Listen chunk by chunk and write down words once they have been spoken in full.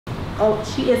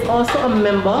she is also a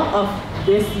member of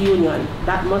this union.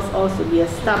 That must also be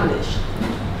established.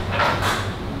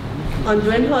 And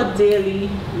during her daily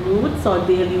routes or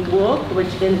daily work,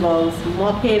 which involves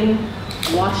mopping,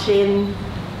 washing,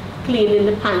 cleaning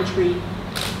the pantry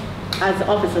as an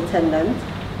office attendant,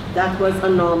 that was a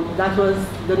norm. That was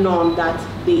the norm that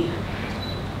day.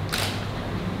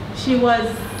 She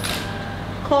was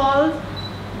called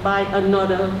by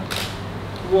another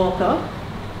worker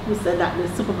who said that the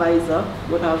supervisor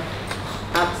would have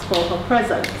asked for her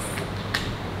presence.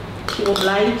 She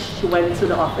obliged, she went to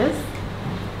the office.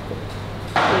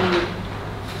 And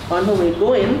on her way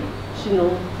going,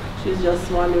 she's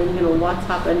just wondering, what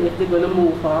happened, if they're going to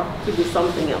move her to do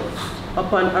something else.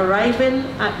 Upon arriving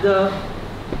at the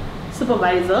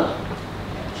supervisor,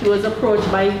 she was approached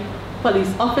by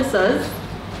police officers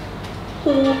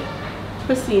who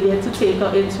proceeded to take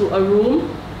her into a room,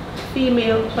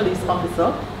 female police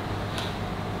officer.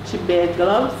 She bared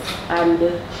gloves and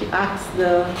she asked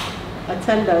the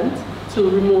attendant to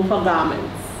remove her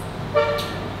garments.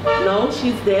 Now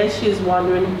she's there, she's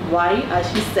wondering why, as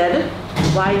she said,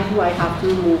 why do I have to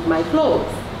remove my clothes?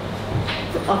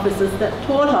 The officers that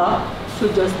told her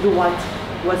to just do what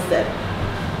was said.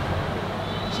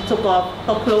 She took off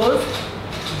her clothes.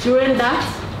 During that,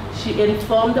 she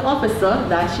informed the officer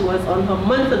that she was on her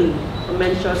monthly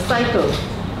menstrual cycle.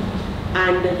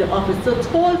 And the officer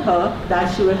told her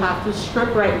that she would have to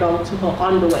strip right down to her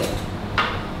underwear.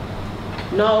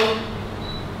 Now,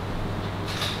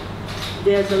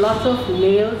 there's a lot of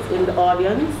males in the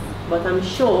audience, but I'm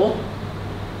sure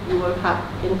you will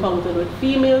have encountered with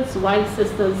females, white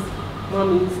sisters,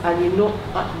 mummies, and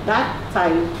at that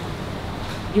time,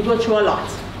 you go through a lot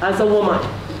as a woman.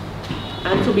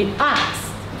 And to be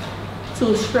asked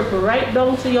to strip right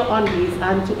down to your undies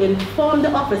and to inform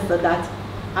the officer that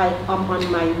I am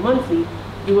on my monthly,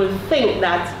 you will think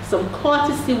that some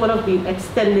courtesy would have been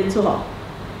extended to her.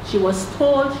 She was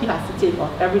told she has to take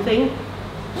off everything,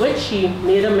 which she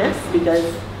made a mess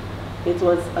because it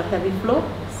was a heavy flow.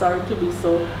 Sorry to be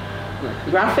so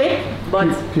graphic, but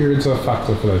periods are a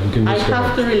factor for that. You can I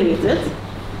have to relate it.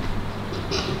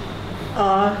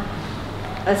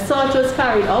 A search was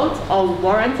carried out, a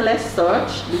warrantless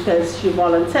search, because she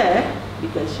volunteered,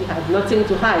 because she had nothing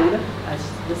to hide,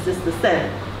 as the sister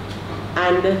said,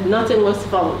 and nothing was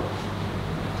found.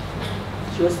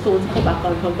 She was told to go back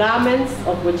on her garments,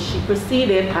 of which she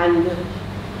proceeded, and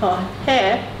her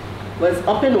hair was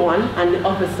up in one, and the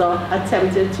officer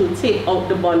attempted to take out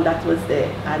the bun that was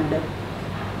there, and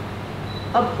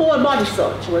a whole body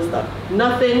search was done.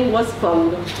 Nothing was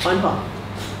found on her.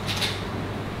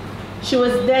 She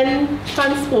was then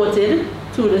transported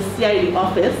to the CID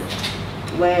office,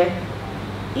 where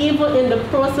even in the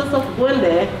process of going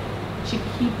there, she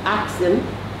kept asking,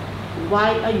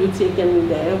 why are you taking me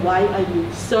there? Why are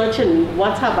you searching me?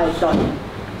 What have I done?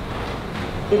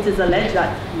 It is alleged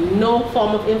that no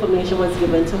form of information was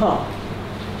given to her.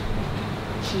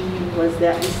 She was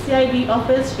there at the CID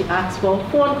office. She asked for a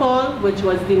phone call, which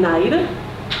was denied.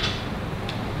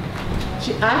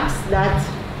 She asked that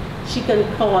she can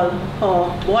call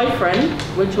her boyfriend,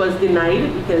 which was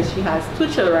denied because she has 2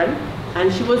 children,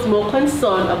 and she was more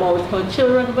concerned about her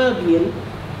children's well-being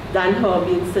than her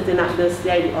being sitting at the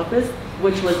CID office,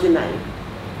 which was denied.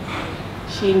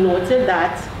 She noted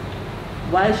that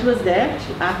while she was there,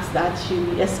 she asked that she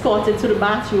be escorted to the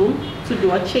bathroom to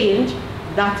do a change.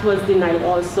 That was denied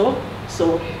also,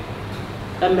 so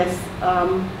a mess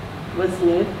was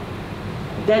made.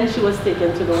 Then she was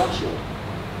taken to the washroom.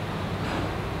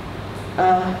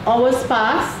 Hours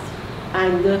passed,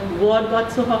 and the word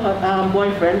got to her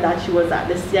boyfriend that she was at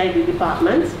the CID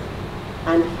department,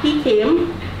 and he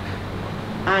came,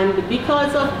 and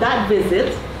because of that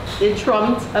visit, it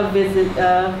trumped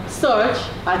a search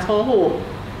at her home.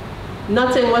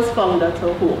 Nothing was found at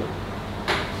her home.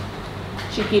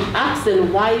 She kept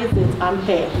asking, why is it I'm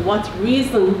here? What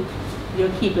reason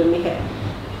you're keeping me here?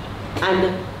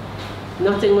 And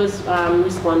nothing was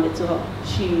responded to her.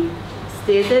 She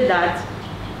stated that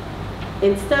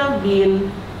instead of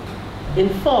being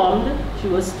informed, she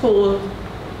was told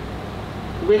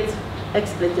with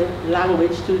expletive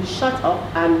language to shut up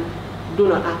and do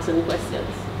not ask any questions,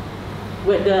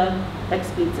 with the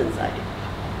expletives inside.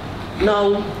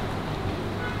 Now,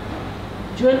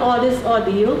 during all this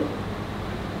ordeal,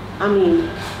 I mean,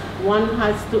 one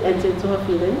has to enter into her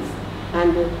feelings,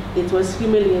 and it was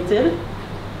humiliated,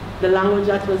 the language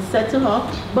that was said to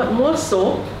her, but more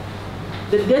so,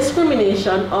 the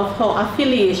discrimination of her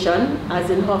affiliation, as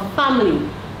in her family.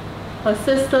 Her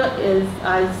sister is,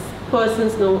 as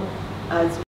persons know,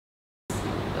 as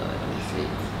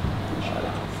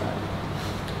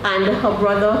and her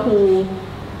brother, who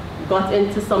got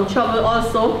into some trouble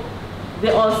also,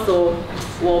 they also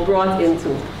were brought into.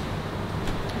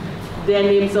 Their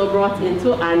names were brought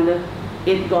into, and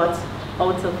it got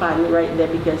out of hand right there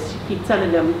because she keep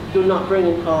telling them, do not bring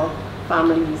in her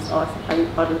families or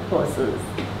other persons.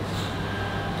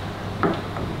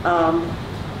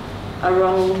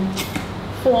 Around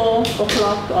 4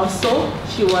 o'clock or so,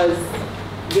 she was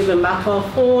given back her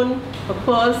phone, her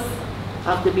purse,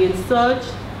 after being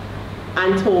searched,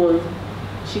 and told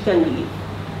she can leave.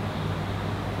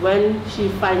 When she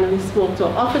finally spoke to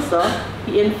an officer,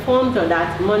 he informed her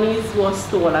that monies were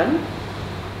stolen,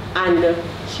 and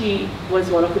she was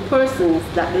one of the persons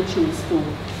that they chose to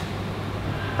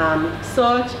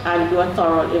search and do a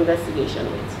thorough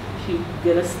investigation with. She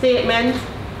did a statement,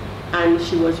 and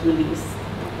she was released.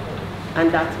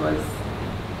 And that was,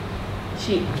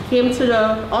 she came to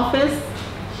the office,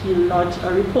 she lodged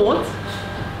a report.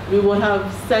 We would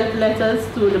have sent letters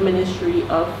to the Ministry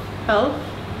of Health,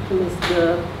 to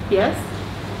Mr. P.S.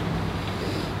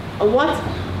 What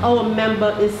our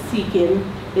member is seeking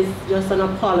is just an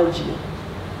apology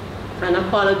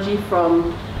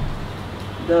from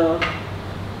the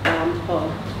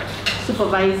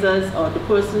supervisors or the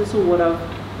persons who would have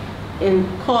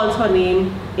called her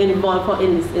name, involved her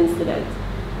in this incident.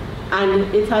 And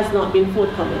it has not been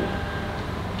forthcoming.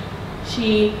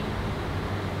 She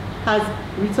has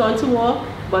returned to work,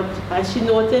 but as she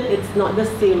noted, it's not the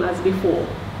same as before.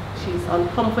 She's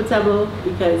uncomfortable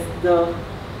because the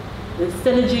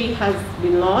synergy has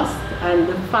been lost, and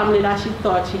the family that she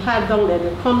thought she had down there,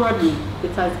 the camaraderie,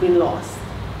 it has been lost.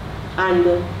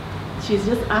 And she's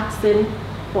just asking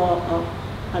for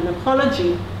an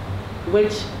apology,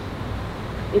 which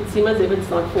it seems as if it's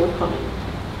not forthcoming.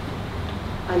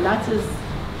 And that is,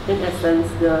 in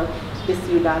essence, the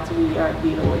issue that we are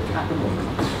dealing with at the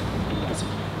moment.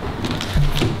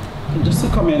 Just to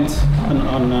comment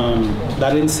on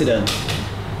that incident,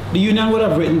 the union would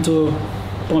have written to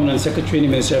Permanent Secretary in the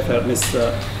Ministry of Health,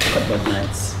 Mr. Cuthbert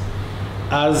Knights,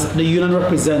 as the union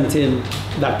representing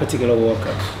that particular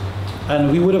worker.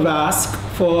 And we would have asked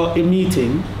for a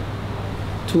meeting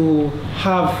to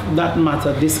have that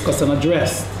matter discussed and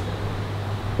addressed.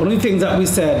 One of the things that we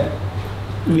said,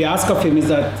 we asked of him, is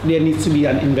that there needs to be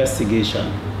an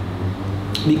investigation.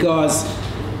 Because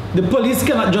the police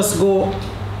cannot just go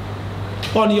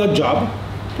on your job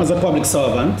as a public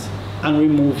servant and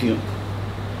remove you.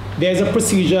 There is a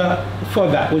procedure for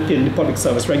that within the public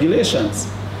service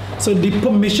regulations. So the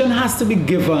permission has to be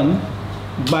given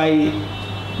by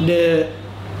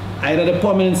either the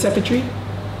permanent secretary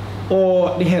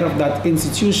or the head of that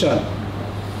institution.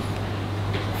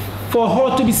 For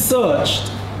her to be searched,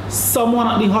 someone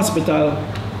at the hospital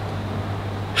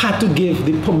had to give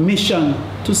the permission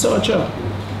to search her.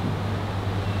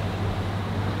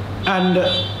 And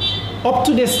up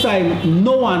to this time,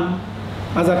 no one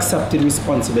has accepted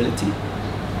responsibility.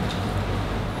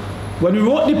 When we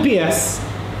wrote the PS,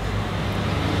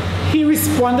 he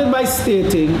responded by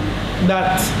stating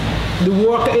that the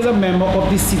worker is a member of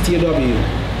the CTW,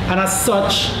 and as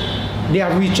such, they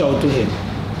have reached out to him.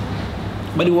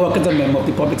 But the worker is a member of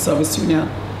the Public Service Union.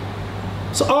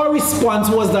 So our response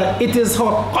was that it is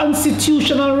her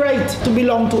constitutional right to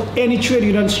belong to any trade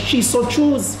union she so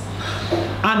chooses.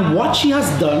 And what she has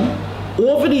done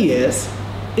over the years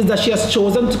is that she has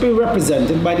chosen to be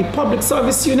represented by the Public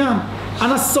Service Union.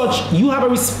 And as such, you have a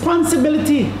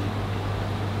responsibility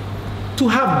to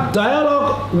have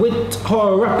dialogue with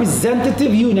her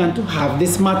representative union to have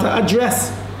this matter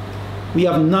addressed. We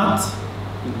have not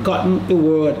gotten a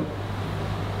word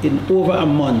in over a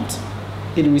month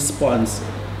in response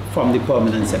from the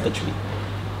permanent secretary.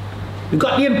 We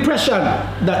got the impression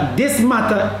that this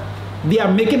matter, they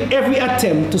are making every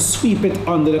attempt to sweep it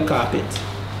under the carpet.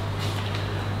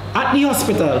 At the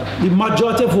hospital, the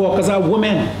majority of workers are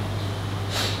women.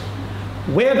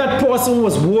 Where that person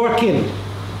was working,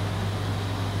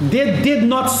 they did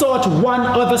not search one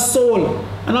other soul.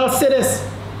 And I'll say this,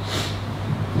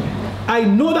 I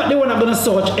know that they were not going to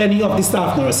search any of the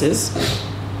staff nurses.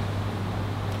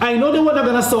 I know they were not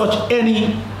going to search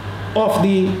any of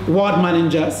the ward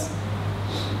managers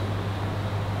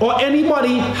or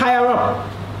anybody higher up.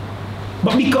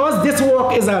 But because this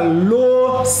work is a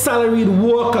low salaried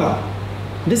worker,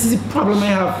 this is the problem I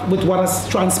have with what has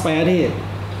transpired here.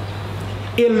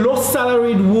 A low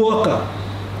salaried worker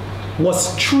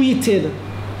was treated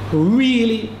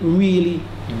really, really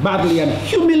badly and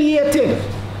humiliated,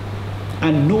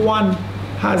 and no one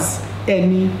has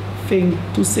anything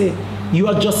to say. You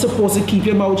are just supposed to keep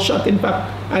your mouth shut. In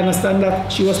fact, I understand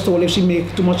that she was told if she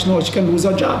makes too much noise, she can lose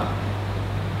her job.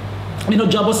 I mean, her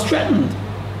job was threatened.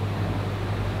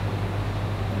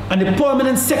 and the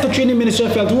permanent secretary in the Ministry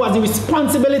of Health who has the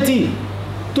responsibility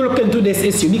to look into this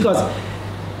issue, because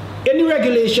in the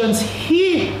regulations,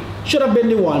 he should have been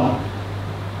the one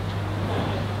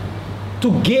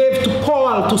to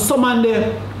call, to summon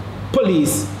the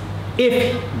police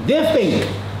if they think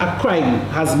a crime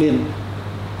has been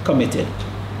committed.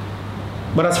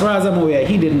 But as far as I'm aware,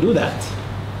 he didn't do that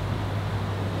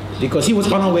because he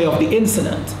was unaware of the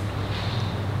incident.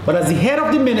 But as the head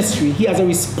of the ministry, he has a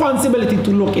responsibility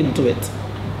to look into it.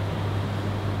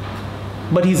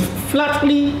 But he's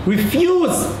flatly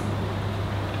refused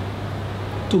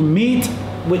to meet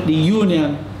with the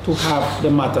union to have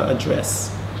the matter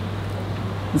addressed.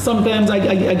 And sometimes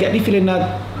I get the feeling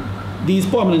that these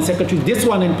permanent secretaries, this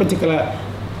one in particular,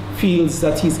 feels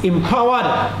that he's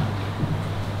empowered,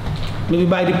 maybe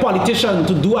by the politician,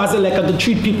 to do as they like and to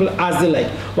treat people as they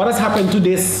like. What has happened to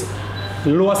this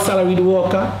lower salaried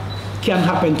worker can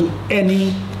happen to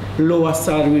any lower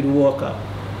salaried worker.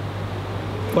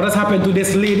 What has happened to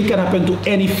this lady can happen to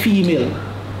any female.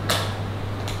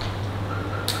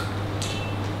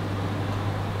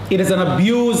 It is an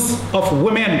abuse of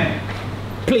women,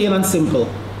 plain and simple.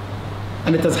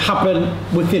 And it has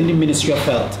happened within the Ministry of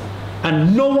Health.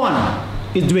 And no one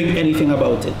is doing anything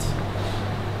about it.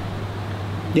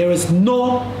 There is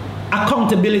no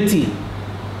accountability,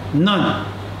 none.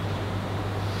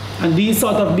 And these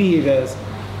sort of behaviors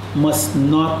must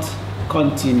not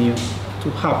continue to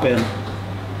happen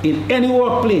in any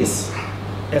workplace,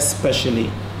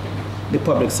 especially the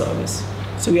public service.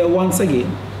 So we are once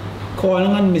again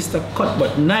calling on Mr.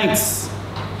 Cuthbert Knights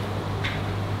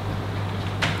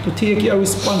to take your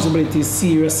responsibilities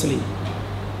seriously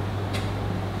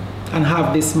and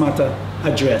have this matter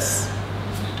addressed.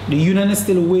 The union is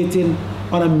still waiting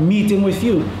on a meeting with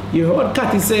you. You heard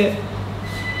Cathy say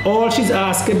all she's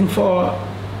asking for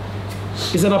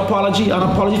is an apology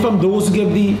from those who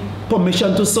gave the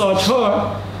permission to search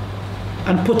her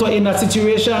and put her in that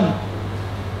situation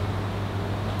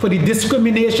for the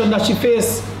discrimination that she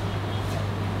faced.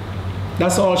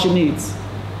 That's all she needs.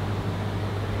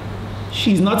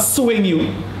 She's not suing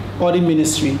you or the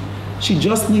ministry. She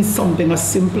just needs something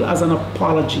as simple as an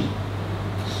apology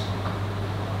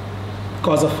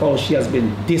because of how she has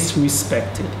been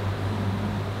disrespected.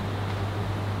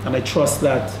 And I trust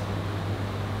that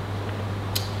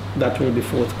that will be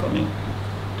forthcoming.